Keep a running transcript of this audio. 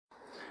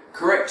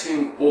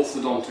correcting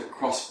orthodontic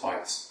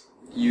crossbites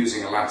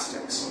using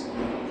elastics.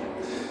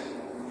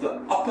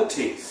 The upper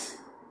teeth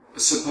are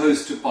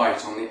supposed to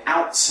bite on the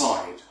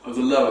outside of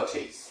the lower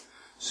teeth.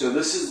 So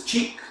this is the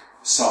cheek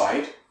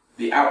side,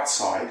 the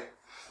outside.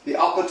 The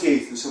upper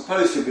teeth are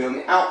supposed to be on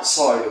the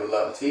outside of the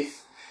lower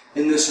teeth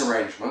in this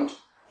arrangement,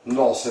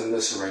 not in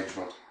this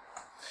arrangement.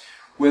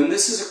 When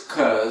this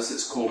occurs,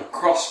 it's called a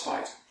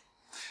crossbite,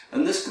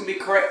 and this can be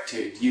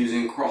corrected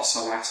using cross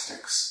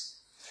elastics,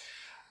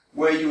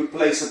 where you would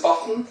place a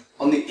button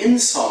on the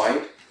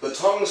inside, the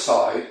tongue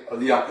side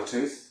of the upper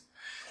tooth,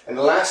 an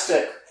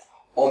elastic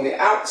on the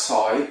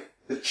outside,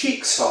 the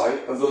cheek side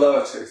of the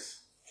lower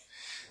tooth.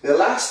 The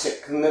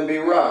elastic can then be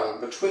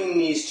run between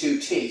these two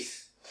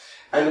teeth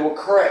and it will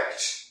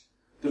correct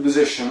the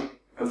position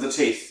of the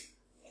teeth.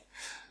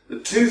 The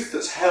tooth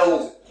that's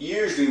held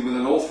usually with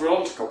an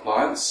orthodontic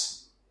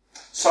appliance,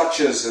 such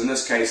as in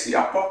this case the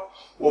upper,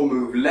 will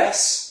move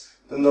less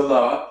than the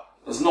lower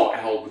that's not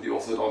held with the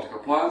orthodontic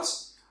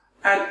appliance,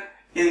 and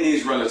in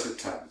these relative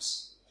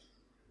terms.